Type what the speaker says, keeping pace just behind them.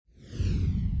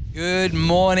Good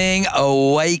morning,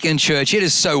 Awaken Church. It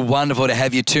is so wonderful to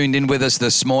have you tuned in with us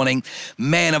this morning.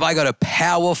 Man, have I got a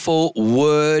powerful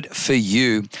word for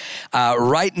you.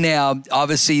 Right now,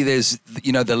 obviously, there's,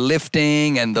 the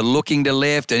lifting and the looking to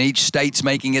lift, and each state's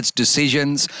making its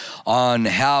decisions on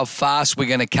how fast we're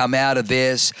going to come out of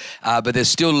this. But there's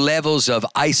still levels of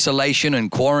isolation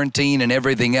and quarantine and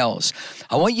everything else.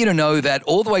 I want you to know that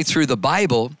all the way through the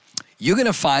Bible, you're going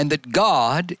to find that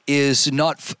God is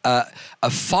not a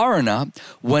foreigner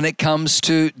when it comes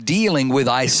to dealing with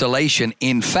isolation.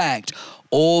 In fact,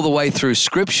 all the way through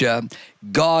Scripture,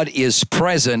 God is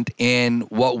present in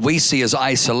what we see as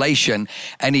isolation,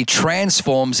 and He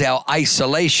transforms our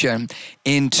isolation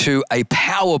into a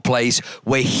power place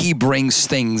where He brings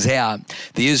things out.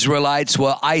 The Israelites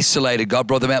were isolated. God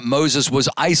brought them out. Moses was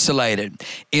isolated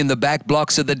in the back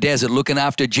blocks of the desert, looking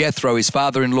after Jethro, his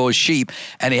father-in-law's sheep,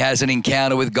 and he has an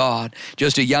encounter with God.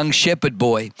 Just a young shepherd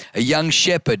boy, a young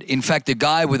shepherd. In fact, a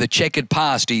guy with a checkered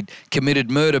past. He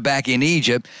committed murder back in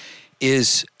Egypt,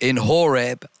 is in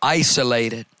Horeb,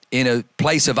 isolated, in a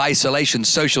place of isolation,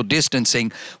 social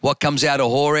distancing. What comes out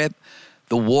of Horeb?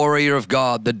 The warrior of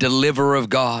God, the deliverer of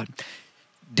God.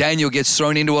 Daniel gets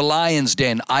thrown into a lion's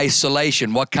den,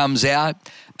 isolation. What comes out?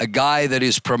 A guy that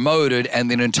is promoted, and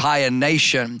the entire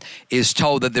nation is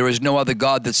told that there is no other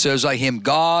God that serves like Him.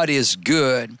 God is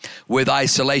good with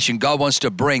isolation. God wants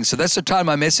to bring. So that's the time of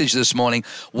my message this morning,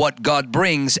 what God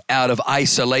brings out of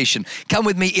isolation. Come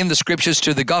with me in the Scriptures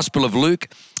to the Gospel of Luke.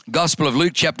 Gospel of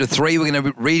Luke chapter 3, we're going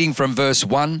to be reading from verse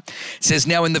 1. It says,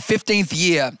 "Now in the 15th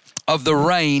year of the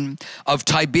reign of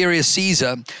Tiberius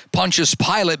Caesar, Pontius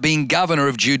Pilate being governor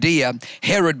of Judea,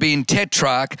 Herod being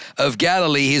tetrarch of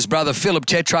Galilee, his brother Philip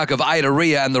tetrarch of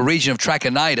Iturea and the region of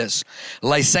Trachonitis,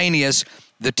 Lysanias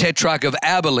the tetrarch of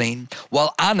Abilene,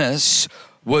 while Annas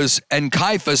and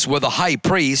Caiaphas were the high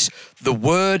priests, the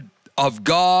word of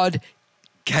God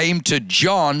came to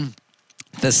John,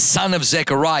 the son of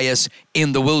Zecharias,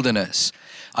 in the wilderness."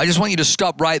 I just want you to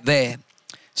stop right there.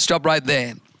 Stop right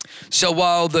there. So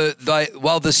while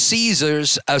the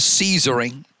Caesars are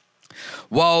Caesaring,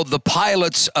 while the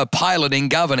Pilates are piloting,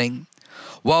 governing,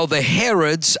 while the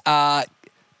Herods are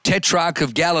tetrarch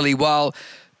of Galilee, while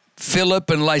Philip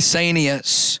and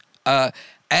Lysanias,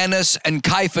 Annas and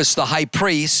Caiaphas, the high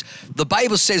priest, the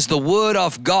Bible says the word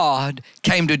of God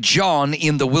came to John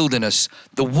in the wilderness.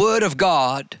 The word of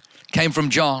God came from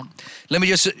John. Let me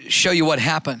just show you what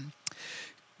happened.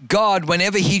 God,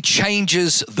 whenever He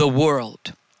changes the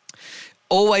world,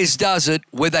 always does it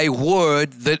with a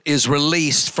word that is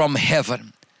released from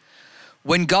heaven.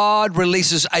 When God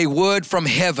releases a word from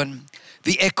heaven,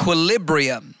 the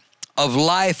equilibrium of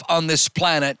life on this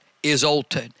planet is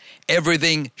altered.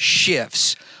 Everything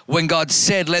shifts. When God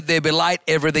said, "Let there be light,"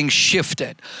 everything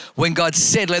shifted. When God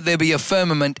said, "Let there be a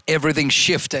firmament," everything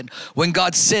shifted. When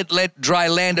God said, "Let dry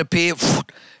land appear,"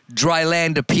 dry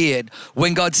land appeared.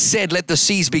 When God said, "Let the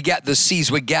seas be gathered," the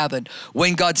seas were gathered.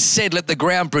 When God said, "Let the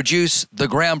ground produce," the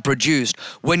ground produced.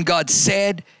 When God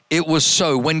said, it was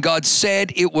so. When God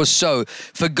said, it was so.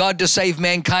 For God to save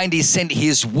mankind, He sent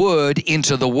His word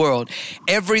into the world.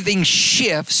 Everything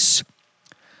shifts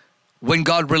when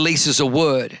God releases a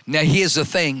word. Now here's the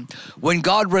thing. When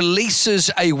God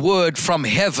releases a word from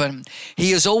heaven,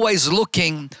 He is always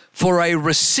looking for a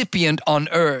recipient on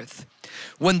earth.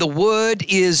 When the word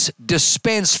is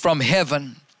dispensed from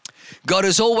heaven, God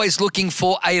is always looking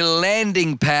for a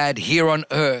landing pad here on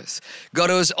earth.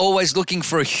 God is always looking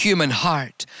for a human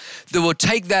heart that will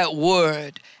take that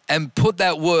word and put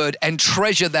that word and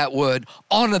treasure that word,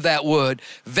 honor that word,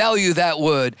 value that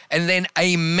word, and then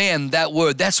amen that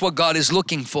word. That's what God is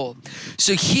looking for.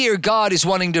 So here God is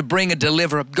wanting to bring a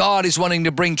deliverer. God is wanting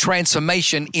to bring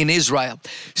transformation in Israel.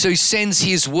 So He sends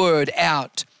His word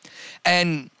out.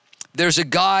 And there's a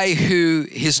guy who,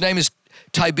 his name is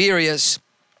Tiberius.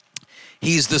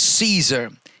 He's the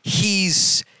Caesar.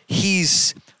 He's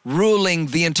ruling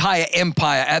the entire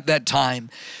empire at that time.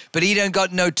 But he don't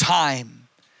got no time.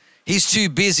 He's too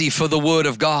busy for the word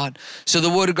of God. So the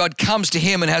word of God comes to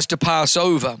him and has to pass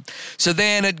over. So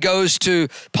then it goes to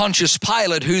Pontius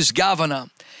Pilate, who's governor.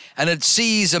 And it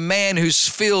sees a man who's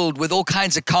filled with all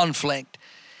kinds of conflict.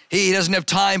 He doesn't have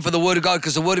time for the word of God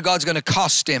because the word of God's going to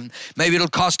cost him. Maybe it'll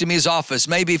cost him his office.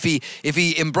 Maybe if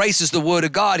he embraces the word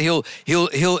of God, he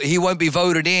won't be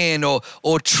voted in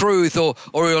or truth or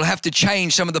he'll have to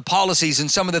change some of the policies and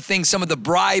some of the things, some of the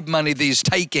bribe money that he's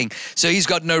taking. So he's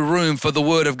got no room for the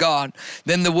word of God.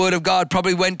 Then the word of God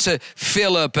probably went to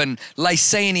Philip and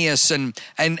Lysanias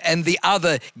and the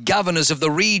other governors of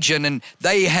the region, and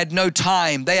they had no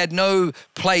time. They had no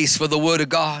place for the word of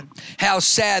God. How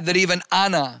sad that even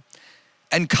Anna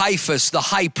and Caiaphas, the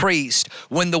high priest,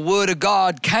 when the word of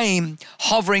God came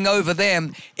hovering over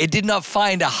them, it did not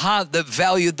find a heart that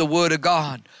valued the word of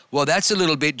God. Well, that's a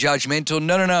little bit judgmental.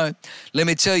 No. Let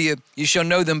me tell you, you shall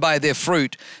know them by their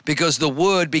fruit, because the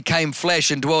word became flesh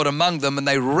and dwelt among them, and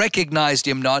they recognized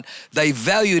him not, they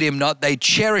valued him not, they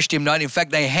cherished him not. In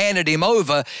fact, they handed him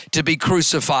over to be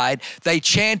crucified. They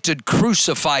chanted,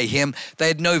 crucify him. They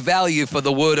had no value for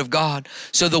the word of God.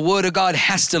 So the word of God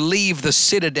has to leave the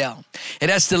citadel. It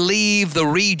has to leave the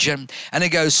region, and it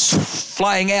goes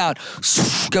flying out,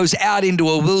 goes out into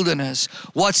a wilderness.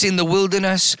 What's in the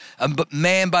wilderness? A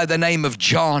man by the name of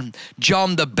John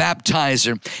the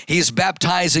Baptizer. He's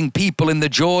baptizing people in the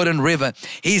Jordan River.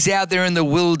 He's out there in the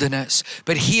wilderness.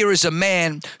 But here is a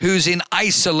man who's in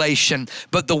isolation.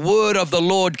 But the word of the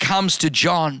Lord comes to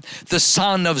John, the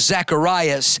son of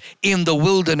Zacharias, in the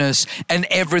wilderness, and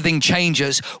everything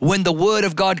changes. When the word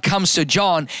of God comes to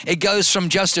John, it goes from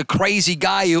just a crazy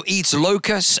guy who eats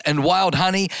locusts and wild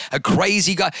honey, a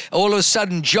crazy guy. All of a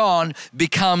sudden, John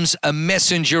becomes a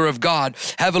messenger of God.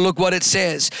 Have a look what it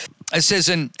says. It says,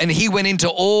 and he went into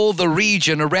all the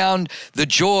region around the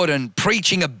Jordan,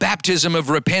 preaching a baptism of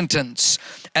repentance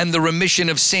and the remission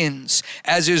of sins,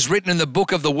 as is written in the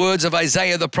book of the words of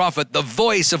Isaiah the prophet, the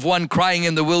voice of one crying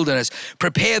in the wilderness,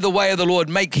 prepare the way of the Lord,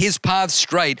 make his path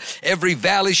straight. Every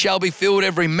valley shall be filled,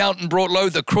 every mountain brought low,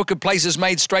 the crooked places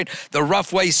made straight, the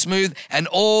rough way smooth, and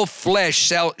all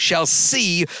flesh shall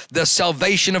see the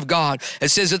salvation of God. It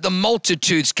says that the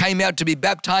multitudes came out to be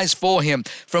baptized for him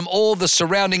from all the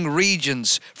surrounding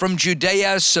regions, from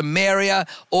Judea, Samaria,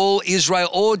 all Israel,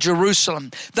 all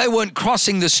Jerusalem. They weren't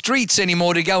crossing the streets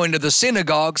anymore to go into the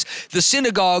synagogues. The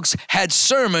synagogues had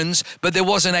sermons, but there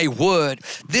wasn't a word.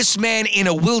 This man in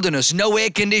a wilderness, no air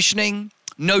conditioning,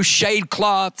 no shade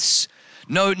cloths,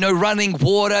 no running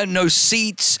water, no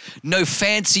seats, no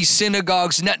fancy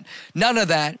synagogues, none of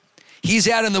that. He's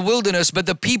out in the wilderness, but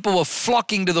the people were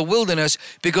flocking to the wilderness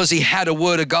because he had a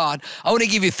word of God. I want to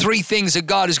give you 3 things that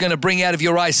God is going to bring out of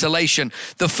your isolation.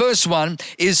 The first one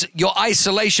is your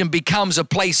isolation becomes a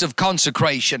place of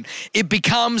consecration. It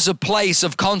becomes a place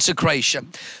of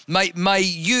consecration. My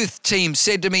youth team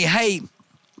said to me, hey,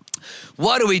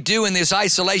 what do we do in this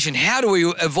isolation? How do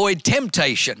we avoid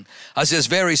temptation? I says,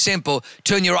 very simple.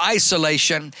 Turn your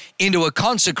isolation into a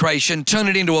consecration. Turn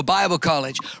it into a Bible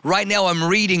college. Right now, I'm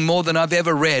reading more than I've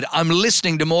ever read. I'm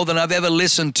listening to more than I've ever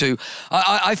listened to.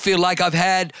 I feel like I've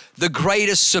had the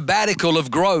greatest sabbatical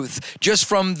of growth just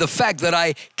from the fact that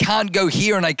I can't go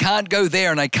here and I can't go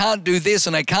there and I can't do this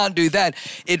and I can't do that.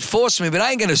 It forced me, but I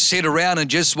ain't going to sit around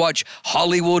and just watch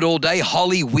Hollywood all day,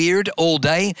 Hollyweird all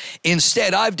day.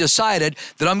 Instead, I've decided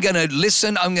that I'm going to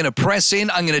listen, I'm going to press in,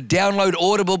 I'm going to download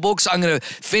Audible books, I'm going to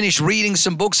finish reading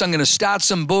some books, I'm going to start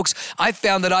some books. I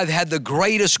found that I've had the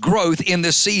greatest growth in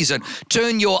this season.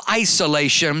 Turn your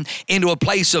isolation into a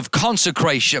place of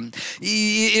consecration.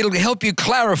 It'll help you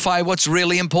clarify what's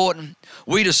really important.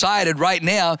 We decided right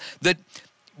now that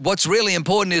what's really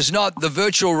important is not the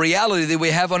virtual reality that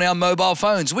we have on our mobile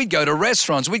phones. We'd go to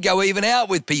restaurants. We'd go even out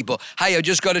with people. Hey, I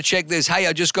just got to check this. Hey,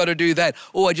 I just got to do that.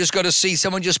 Oh, I just got to see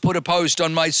someone just put a post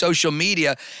on my social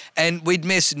media. And we'd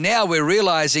miss. Now we're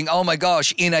realizing, oh my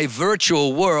gosh, in a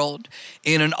virtual world,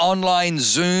 in an online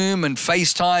Zoom and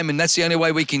FaceTime, and that's the only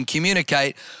way we can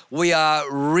communicate, we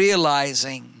are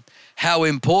realizing how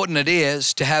important it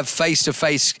is to have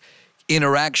face-to-face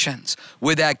interactions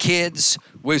with our kids.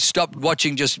 We've stopped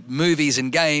watching just movies and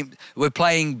games. We're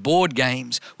playing board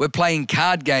games. We're playing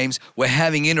card games. We're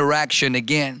having interaction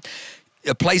again.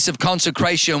 A place of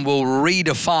consecration will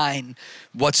redefine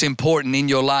what's important in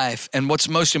your life. And what's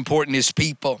most important is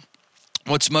people.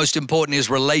 What's most important is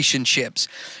relationships.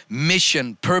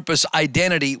 Mission, purpose,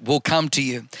 identity will come to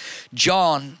you.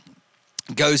 John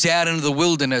goes out into the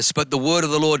wilderness, but the word of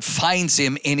the Lord finds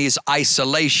him in his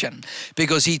isolation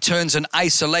because he turns an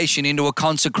isolation into a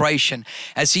consecration.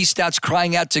 As he starts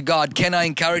crying out to God, can I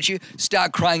encourage you?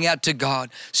 Start crying out to God.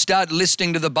 Start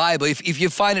listening to the Bible. If you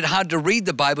find it hard to read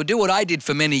the Bible, do what I did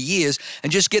for many years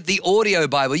and just get the audio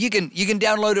Bible. You can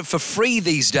download it for free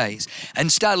these days and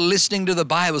start listening to the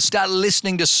Bible. Start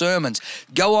listening to sermons.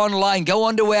 Go online. Go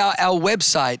onto our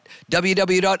website,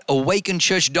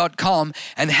 www.awakenchurch.com,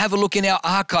 and have a look in our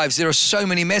archives. There are so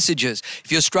many messages.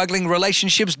 If you're struggling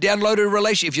relationships, download a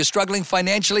relationship. If you're struggling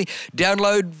financially,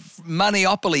 download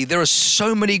Moneyopoly. There are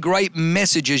so many great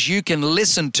messages you can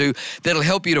listen to that'll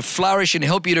help you to flourish and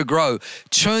help you to grow.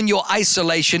 Turn your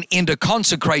isolation into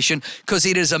consecration because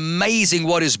it is amazing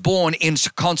what is born in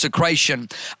consecration.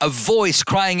 A voice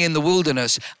crying in the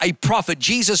wilderness, a prophet.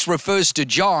 Jesus refers to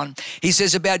John. He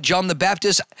says about John the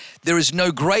Baptist, there is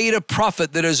no greater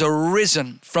prophet that has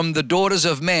arisen from the daughters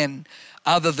of men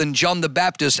other than John the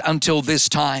Baptist until this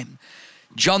time.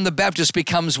 John the Baptist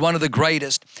becomes one of the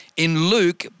greatest. In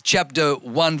Luke chapter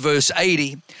 1, verse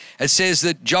 80, it says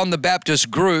that John the Baptist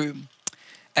grew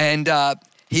and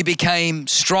he became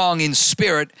strong in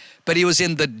spirit, but he was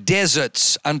in the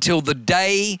deserts until the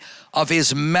day of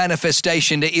his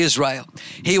manifestation to Israel.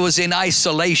 He was in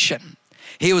isolation.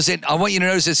 I want you to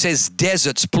notice it says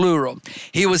deserts, plural.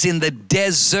 He was in the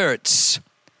deserts,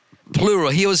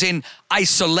 plural. He was in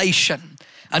isolation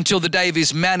until the day of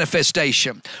his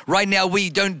manifestation. Right now, we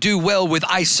don't do well with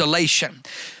isolation.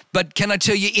 But can I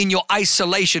tell you, in your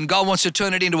isolation, God wants to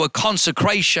turn it into a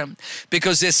consecration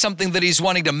because there's something that he's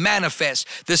wanting to manifest.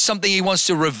 There's something he wants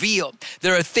to reveal.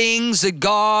 There are things that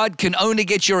God can only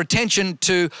get your attention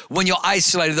to when you're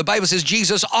isolated. The Bible says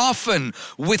Jesus often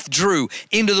withdrew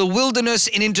into the wilderness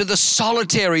and into the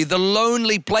solitary, the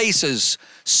lonely places.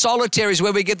 Solitary is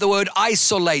where we get the word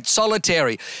isolate,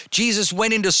 solitary. Jesus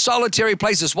went into solitary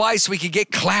places. Why? So we could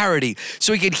get clarity,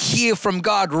 so we could hear from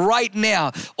God right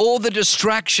now. All the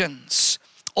distractions,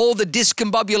 all the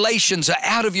discombobulations are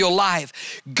out of your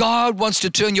life. God wants to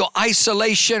turn your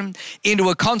isolation into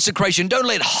a consecration. Don't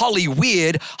let Holly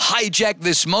Weird hijack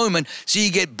this moment so you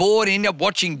get bored and end up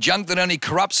watching junk that only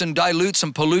corrupts and dilutes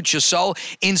and pollutes your soul.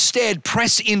 Instead,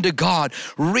 press into God.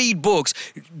 Read books.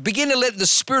 Begin to let the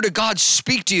Spirit of God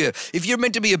speak to you. If you're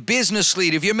meant to be a business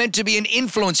leader, if you're meant to be an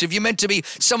influencer, if you're meant to be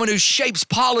someone who shapes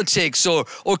politics or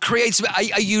creates,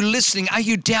 are you listening? Are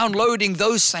you downloading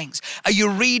those things? Are you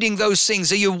reading those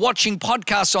things? Are you watching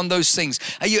podcasts on those things?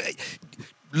 Are you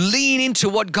lean into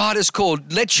what God has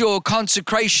called? Let your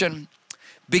consecration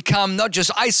become not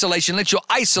just isolation, let your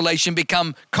isolation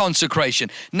become consecration.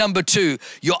 Number 2,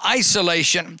 your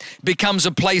isolation becomes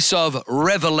a place of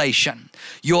revelation.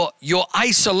 Your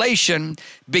isolation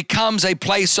becomes a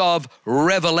place of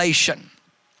revelation.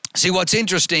 See, what's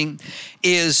interesting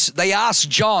is they ask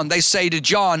John, they say to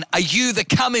John, are you the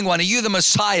coming one? Are you the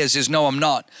Messiah? He says, no, I'm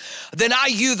not. Then are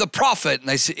you the prophet? And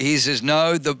he says,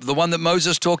 no, the one that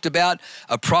Moses talked about,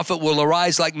 a prophet will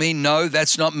arise like me. No,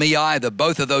 that's not me either.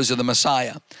 Both of those are the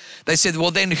Messiah. They said,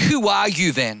 well, then who are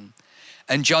you then?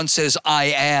 And John says,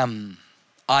 I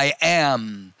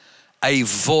am a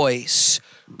voice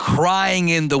crying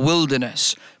in the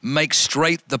wilderness, make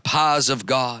straight the paths of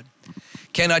God.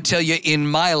 Can I tell you, in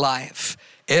my life,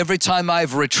 every time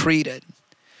I've retreated,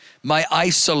 my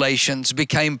isolations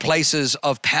became places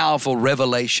of powerful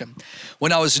revelation.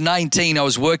 When I was 19, I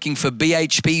was working for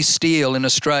BHP Steel in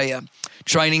Australia,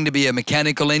 training to be a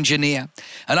mechanical engineer.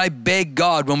 And I begged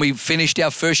God when we finished our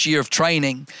first year of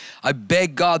training, I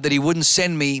begged God that he wouldn't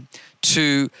send me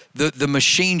to the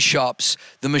machine shops.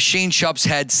 The machine shops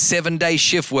had 7-day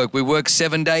shift work. We worked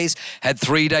 7 days, had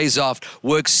 3 days off.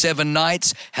 Worked 7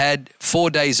 nights, had 4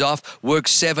 days off. Worked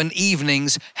 7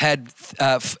 evenings, had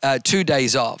 2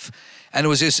 days off. And it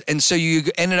was this, and so you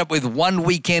ended up with 1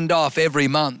 weekend off every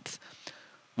month.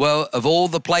 Well, of all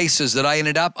the places that I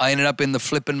ended up in the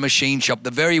flippin' machine shop. The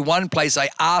very one place I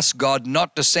asked God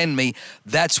not to send me,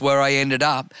 that's where I ended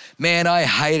up. Man, I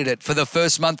hated it. For the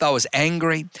first month, I was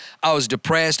angry. I was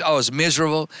depressed. I was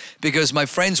miserable because my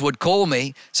friends would call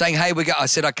me saying, hey, I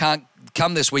said, I can't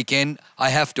come this weekend. I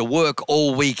have to work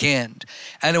all weekend.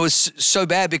 And it was so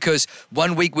bad because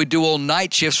 1 week we'd do all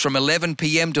night shifts from 11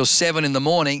 p.m. till 7 in the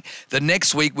morning. The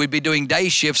next week we'd be doing day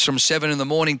shifts from 7 in the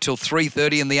morning till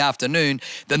 3:30 in the afternoon.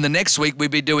 Then the next week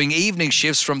we'd be doing evening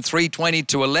shifts from 3:20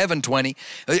 to 11:20.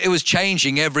 It was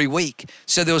changing every week.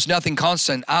 So there was nothing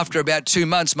constant. After about 2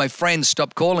 months, my friends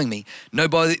stopped calling me.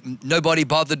 Nobody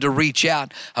bothered to reach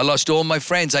out. I lost all my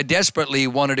friends. I desperately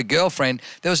wanted a girlfriend.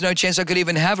 There was no chance I could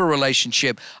even have a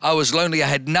relationship. I was lonely. I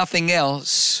had nothing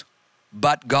else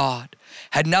but God.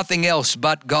 Had nothing else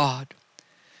but God.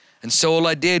 And so all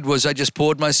I did was I just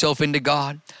poured myself into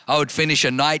God. I would finish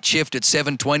a night shift at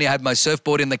 7:20. I had my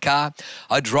surfboard in the car.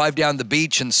 I'd drive down the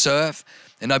beach and surf.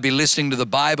 And I'd be listening to the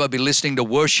Bible. I'd be listening to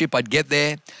worship. I'd get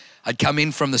there. I'd come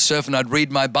in from the surf and I'd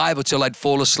read my Bible till I'd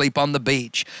fall asleep on the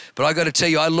beach. But I got to tell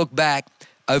you, I look back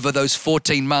over those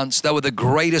 14 months. They were the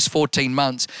greatest 14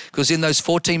 months because in those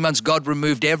 14 months, God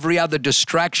removed every other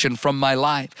distraction from my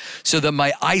life so that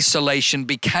my isolation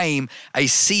became a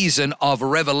season of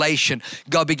revelation.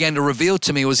 God began to reveal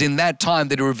to me. It was in that time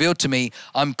that he revealed to me,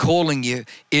 I'm calling you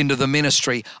into the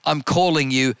ministry. I'm calling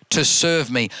you to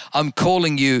serve me. I'm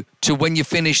calling you to, when you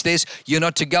finish this, you're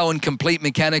not to go and complete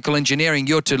mechanical engineering.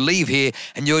 You're to leave here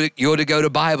and you're to go to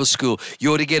Bible school.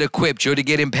 You're to get equipped. You're to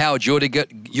get empowered. You're to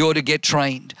get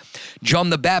trained. John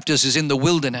the Baptist is in the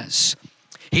wilderness.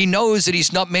 He knows that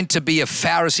he's not meant to be a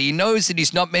Pharisee. He knows that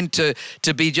he's not meant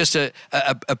to be just a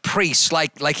priest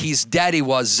like his daddy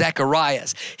was,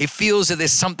 Zacharias. He feels that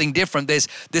there's something different. There's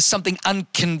something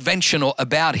unconventional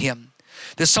about him.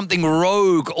 There's something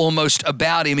rogue almost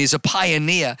about him. He's a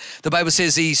pioneer. The Bible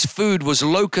says his food was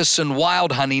locusts and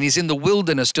wild honey, and he's in the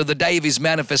wilderness till the day of his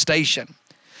manifestation.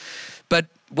 But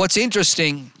what's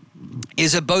interesting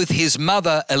is that both his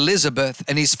mother Elizabeth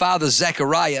and his father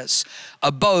Zacharias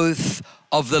are both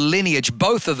of the lineage,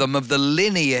 both of them of the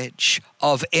lineage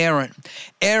of Aaron.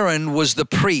 Aaron was the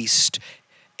priest.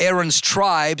 Aaron's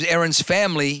tribes, Aaron's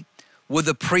family were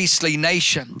the priestly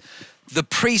nation. The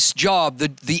priest's job,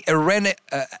 the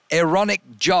Aaronic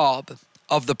job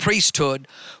of the priesthood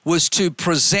was to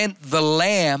present the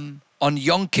lamb on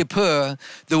Yom Kippur.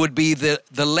 That would be the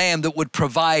lamb that would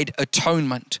provide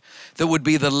atonement. That would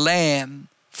be the lamb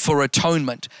for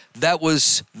atonement. That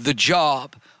was the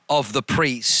job of the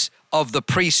priests, of the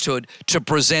priesthood, to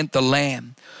present the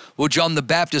lamb. Well, John the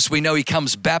Baptist, we know he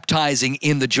comes baptizing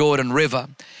in the Jordan River.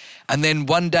 And then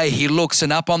one day he looks,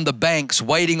 and up on the banks,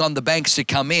 waiting on the banks to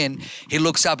come in, he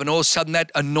looks up, and all of a sudden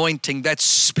that anointing, that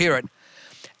spirit,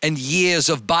 and years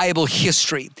of Bible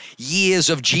history, years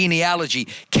of genealogy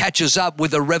catches up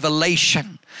with a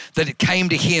revelation that it came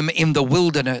to him in the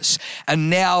wilderness. And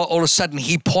now all of a sudden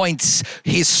he points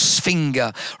his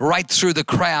finger right through the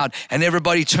crowd, and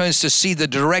everybody turns to see the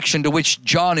direction to which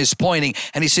John is pointing.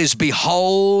 And he says,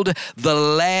 "Behold the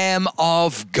Lamb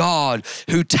of God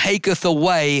who taketh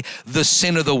away the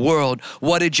sin of the world."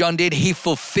 What did John do? He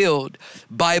fulfilled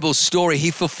Bible story.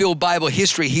 He fulfilled Bible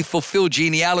history. He fulfilled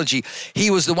genealogy. He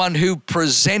was the one who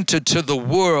presented to the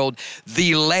world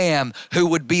the Lamb who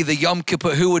would be the Yom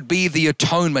Kippur, who would be the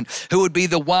atonement, who would be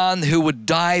the one who would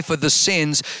die for the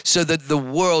sins so that the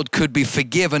world could be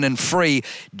forgiven and free.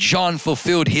 John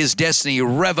fulfilled his destiny.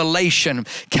 Revelation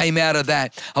came out of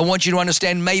that. I want you to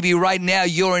understand, maybe right now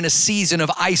you're in a season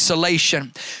of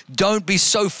isolation. Don't be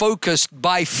so focused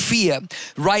by fear.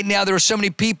 Right now there are so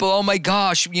many people, oh my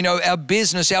gosh, our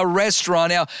business, our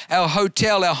restaurant, our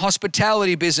hotel, our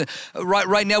hospitality business.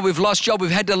 Right now we've lost job. We've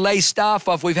had to lay staff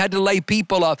off. We've had to lay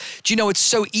people off. Do you know it's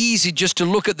so easy just to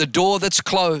look at the door that's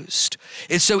closed.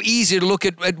 It's so easy to look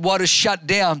at what is shut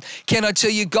down. Can I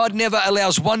tell you, God never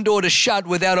allows one door to shut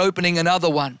without opening another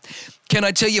one. Can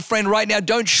I tell you, friend, right now,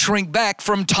 don't shrink back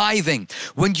from tithing.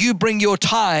 When you bring your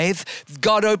tithe,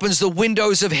 God opens the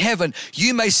windows of heaven.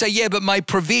 You may say, yeah, but my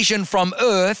provision from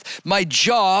earth, my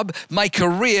job, my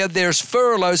career, there's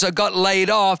furloughs, I got laid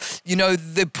off,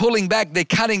 they're pulling back, they're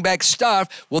cutting back staff.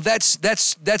 Well, that's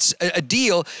a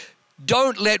deal.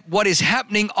 Don't let what is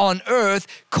happening on earth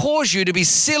cause you to be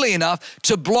silly enough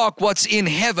to block what's in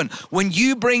heaven. When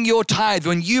you bring your tithe,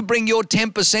 when you bring your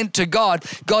 10% to God,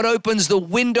 God opens the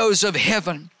windows of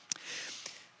heaven.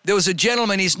 There was a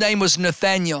gentleman, his name was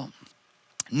Nathaniel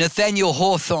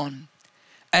Hawthorne.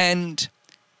 And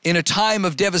in a time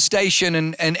of devastation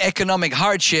and economic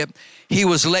hardship, he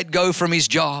was let go from his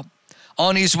job.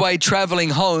 On his way traveling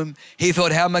home, he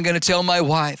thought, how am I going to tell my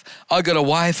wife? I got a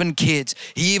wife and kids.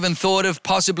 He even thought of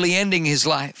possibly ending his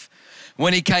life.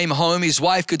 When he came home, his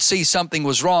wife could see something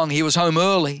was wrong. He was home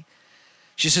early.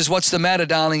 She says, what's the matter,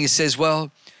 darling? He says, well,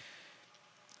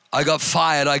 I got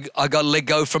fired. I got let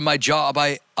go from my job.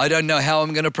 I don't know how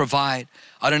I'm going to provide.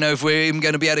 I don't know if we're even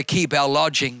going to be able to keep our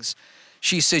lodgings.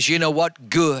 She says, you know what?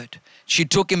 Good. She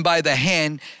took him by the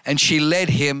hand and she led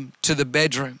him to the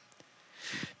bedroom.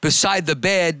 Beside the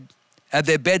bed, at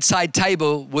their bedside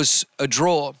table, was a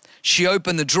drawer. She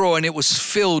opened the drawer and it was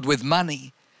filled with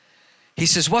money. He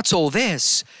says, what's all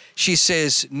this? She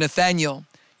says, Nathaniel,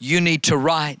 you need to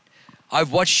write.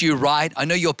 I've watched you write. I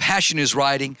know your passion is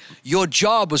writing. Your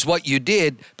job was what you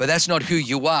did, but that's not who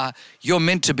you are. You're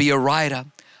meant to be a writer.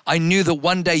 I knew that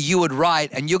one day you would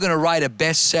write and you're going to write a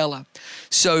bestseller.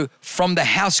 So from the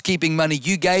housekeeping money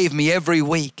you gave me every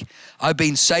week, I've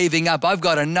been saving up. I've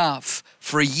got enough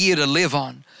for a year to live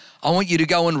on. I want you to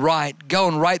go and write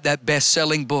that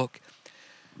best-selling book.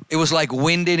 It was like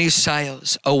wind in his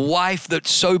sails, a wife that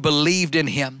so believed in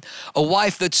him, a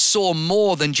wife that saw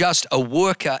more than just a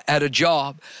worker at a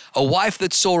job, a wife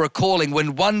that saw a calling.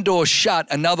 When one door shut,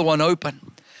 another one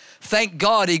opened. Thank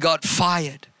God he got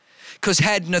fired, because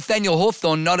had Nathaniel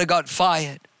Hawthorne not have got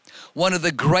fired, one of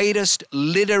the greatest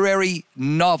literary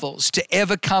novels to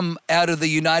ever come out of the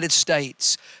United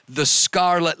States, The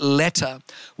Scarlet Letter,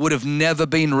 would have never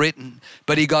been written.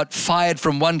 But he got fired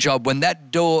from one job. When that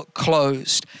door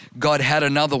closed, God had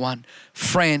another one.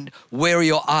 Friend, where are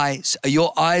your eyes? Are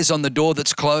your eyes on the door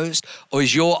that's closed, or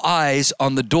is your eyes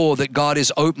on the door that God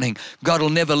is opening? God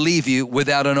will never leave you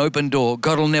without an open door.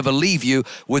 God will never leave you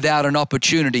without an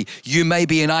opportunity. You may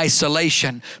be in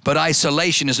isolation, but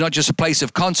isolation is not just a place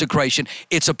of consecration,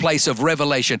 it's a place of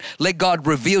revelation. Let God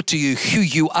reveal to you who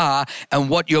you are and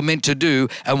what you're meant to do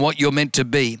and what you're meant to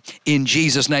be. In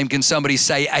Jesus' name, can somebody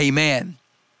say amen?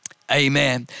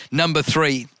 Amen. Number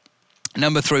three, we're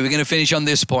going to finish on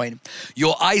this point.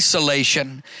 Your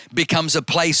isolation becomes a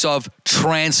place of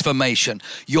transformation.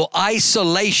 Your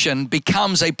isolation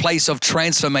becomes a place of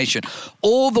transformation.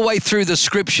 All the way through the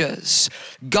scriptures,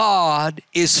 God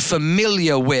is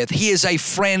familiar with, He is a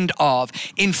friend of.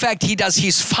 In fact, He does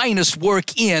His finest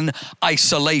work in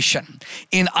isolation.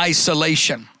 In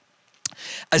isolation.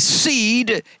 A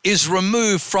seed is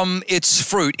removed from its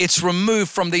fruit. It's removed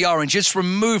from the orange. It's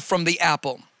removed from the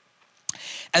apple.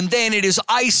 And then it is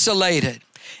isolated.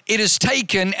 It is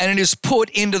taken and it is put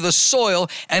into the soil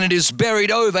and it is buried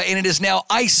over and it is now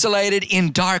isolated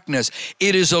in darkness.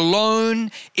 It is alone,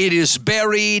 it is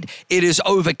buried, it is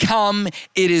overcome,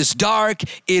 it is dark,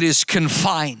 it is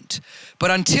confined. But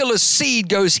until a seed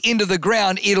goes into the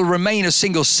ground, it'll remain a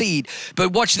single seed.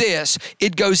 But watch this,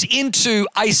 it goes into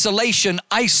isolation,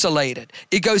 isolated.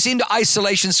 It goes into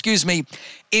isolation,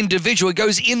 individual. It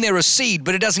goes in there a seed,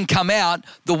 but it doesn't come out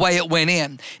the way it went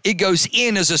in. It goes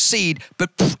in as a seed, but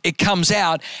it comes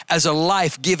out as a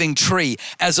life-giving tree,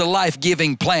 as a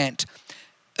life-giving plant.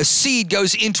 A seed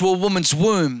goes into a woman's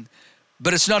womb,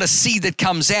 but it's not a seed that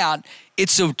comes out.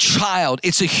 It's a child.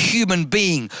 It's a human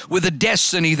being with a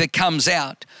destiny that comes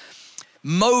out.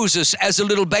 Moses, as a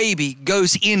little baby,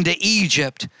 goes into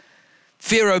Egypt.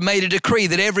 Pharaoh made a decree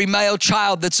that every male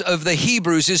child that's of the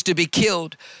Hebrews is to be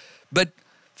killed. But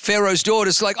Pharaoh's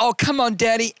daughter's like, oh, come on,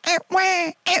 Daddy.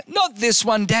 Not this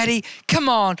one, Daddy. Come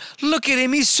on. Look at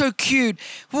him. He's so cute.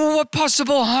 Well, what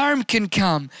possible harm can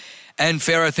come? And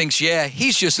Pharaoh thinks, yeah,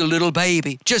 he's just a little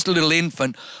baby, just a little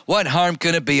infant. What harm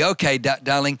can it be? Okay,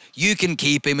 darling, you can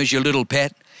keep him as your little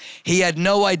pet. He had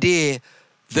no idea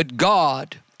that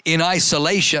God, in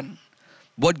isolation,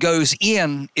 what goes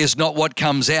in is not what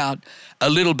comes out. A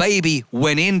little baby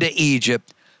went into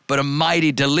Egypt, but a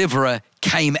mighty deliverer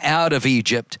came out of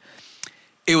Egypt.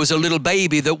 It was a little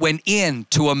baby that went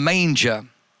into a manger,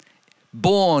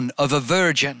 born of a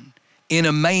virgin, in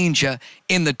a manger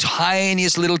in the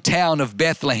tiniest little town of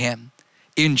Bethlehem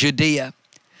in Judea.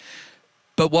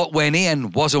 But what went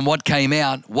in wasn't what came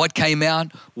out. What came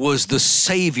out was the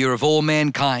Savior of all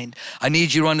mankind. I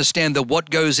need you to understand that what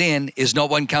goes in is not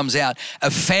what comes out.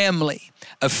 A family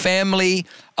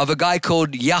of a guy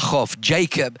called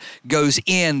Jacob, goes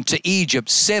into Egypt,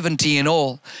 70 in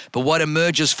all. But what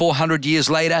emerges 400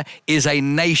 years later is a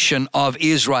nation of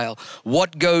Israel.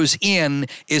 What goes in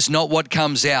is not what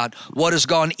comes out. What has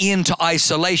gone into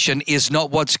isolation is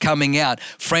not what's coming out.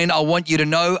 Friend, I want you to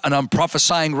know, and I'm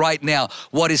prophesying right now,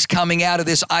 what is coming out of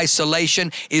this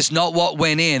isolation is not what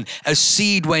went in. A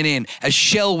seed went in, a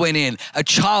shell went in, a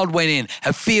child went in,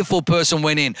 a fearful person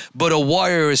went in, but a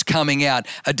warrior is coming out.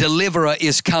 A deliverer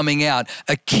is coming out.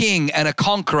 A king and a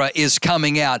conqueror is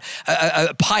coming out.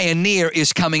 A pioneer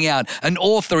is coming out. An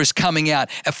author is coming out.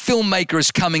 A filmmaker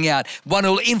is coming out. One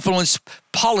who will influence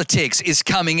politics is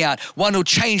coming out. One who'll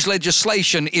change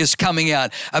legislation is coming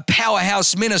out. A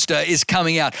powerhouse minister is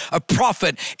coming out. A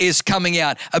prophet is coming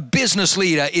out. A business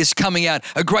leader is coming out.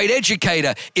 A great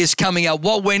educator is coming out.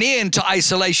 What went into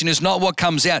isolation is not what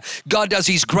comes out. God does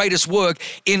His greatest work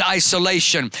in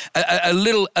isolation. A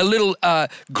little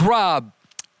grub,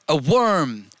 a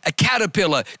worm, a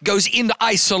caterpillar goes into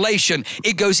isolation.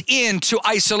 It goes into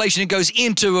isolation. It goes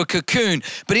into a cocoon.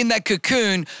 But in that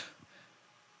cocoon,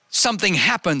 something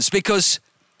happens because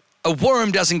a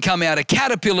worm doesn't come out. A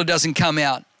caterpillar doesn't come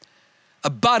out. A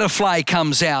butterfly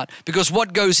comes out, because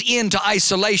what goes into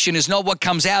isolation is not what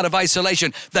comes out of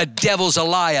isolation. The devil's a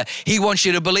liar. He wants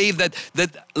you to believe that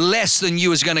less than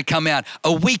you is going to come out,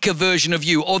 a weaker version of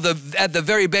you, or at the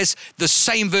very best, the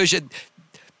same version.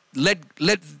 Let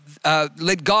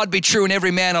God be true and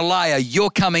every man a liar. You're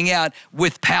coming out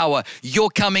with power. You're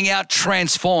coming out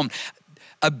transformed.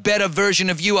 A better version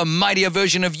of you, a mightier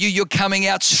version of you. You're coming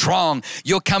out strong.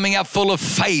 You're coming out full of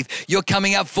faith. You're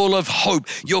coming out full of hope.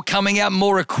 You're coming out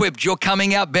more equipped. You're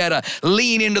coming out better.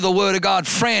 Lean into the Word of God.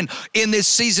 Friend, in this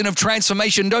season of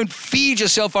transformation, don't feed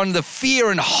yourself on the fear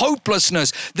and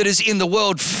hopelessness that is in the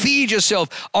world. Feed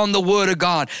yourself on the Word of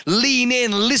God. Lean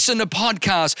in, listen to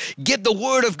podcasts. Get the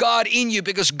Word of God in you,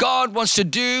 because God wants to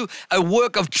do a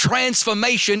work of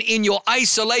transformation in your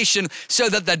isolation so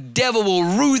that the devil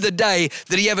will rue the day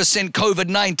that he ever sent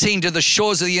COVID-19 to the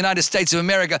shores of the United States of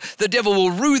America. The devil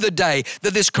will rue the day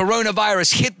that this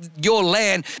coronavirus hit your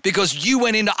land because you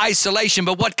went into isolation,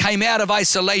 but what came out of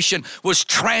isolation was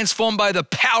transformed by the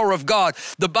power of God.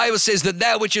 The Bible says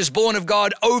that which is born of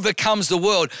God overcomes the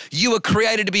world. You were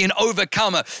created to be an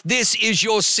overcomer. This is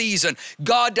your season.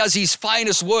 God does his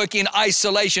finest work in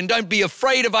isolation. Don't be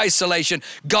afraid of isolation.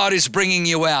 God is bringing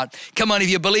you out. Come on, if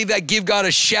you believe that, give God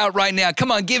a shout right now.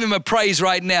 Come on, give him a praise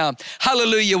right now.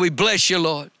 Hallelujah, we bless you,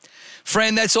 Lord.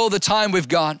 Friend, that's all the time we've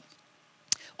got.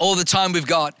 All the time we've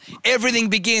got. Everything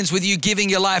begins with you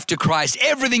giving your life to Christ.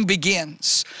 Everything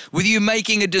begins with you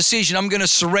making a decision. I'm going to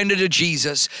surrender to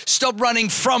Jesus. Stop running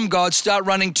from God. Start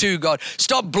running to God.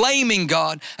 Stop blaming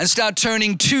God and start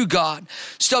turning to God.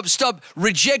 Stop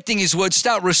rejecting his word.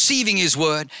 Start receiving his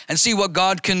word and see what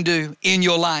God can do in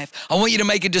your life. I want you to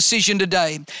make a decision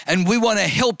today, and we want to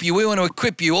help you. We want to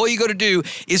equip you. All you got to do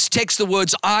is text the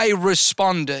words, I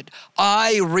responded.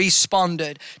 I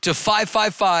responded to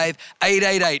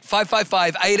 555-888.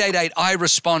 555-888, I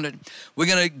responded. We're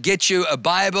going to get you a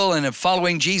Bible and a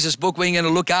Following Jesus book. We're going to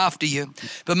look after you.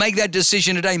 But make that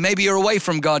decision today. Maybe you're away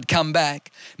from God, come back.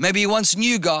 Maybe you once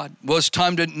knew God. Well, it's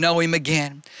time to know him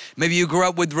again. Maybe you grew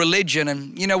up with religion,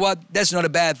 and you know what? That's not a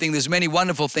bad thing. There's many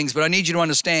wonderful things, but I need you to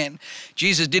understand,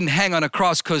 Jesus didn't hang on a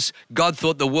cross because God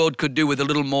thought the world could do with a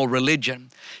little more religion.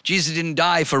 Jesus didn't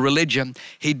die for religion.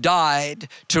 He died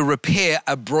to repair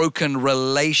a broken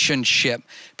relationship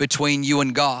between you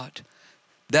and God.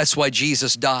 That's why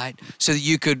Jesus died, so that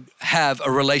you could have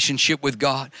a relationship with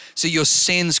God, so your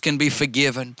sins can be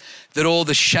forgiven, that all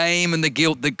the shame and the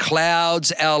guilt that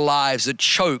clouds our lives, that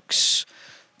chokes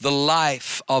the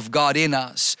life of God in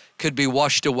us, could be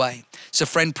washed away. So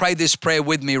friend, pray this prayer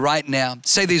with me right now.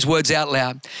 Say these words out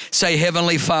loud. Say,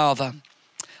 Heavenly Father,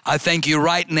 I thank you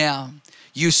right now.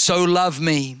 You so love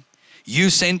me. You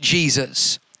sent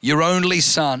Jesus, your only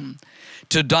son,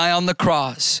 to die on the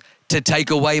cross to take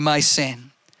away my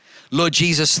sin. Lord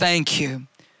Jesus, thank you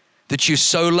that you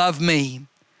so love me,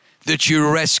 that you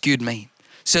rescued me,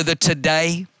 so that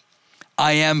today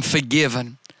I am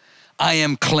forgiven. I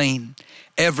am clean.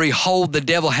 Every hold the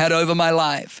devil had over my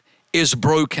life is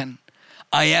broken.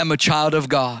 I am a child of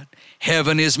God.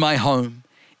 Heaven is my home.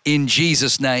 In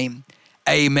Jesus' name,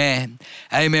 amen.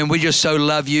 Amen. We just so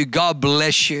love you. God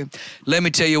bless you. Let me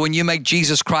tell you, when you make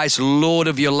Jesus Christ Lord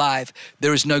of your life,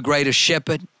 there is no greater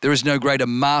shepherd. There is no greater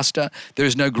master. There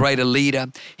is no greater leader.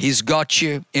 He's got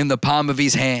you in the palm of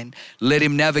his hand. Let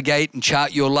him navigate and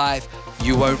chart your life.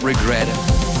 You won't regret it.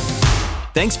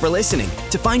 Thanks for listening.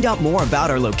 To find out more about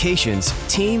our locations,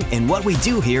 team, and what we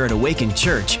do here at Awaken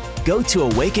Church, go to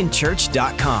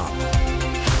awakenchurch.com.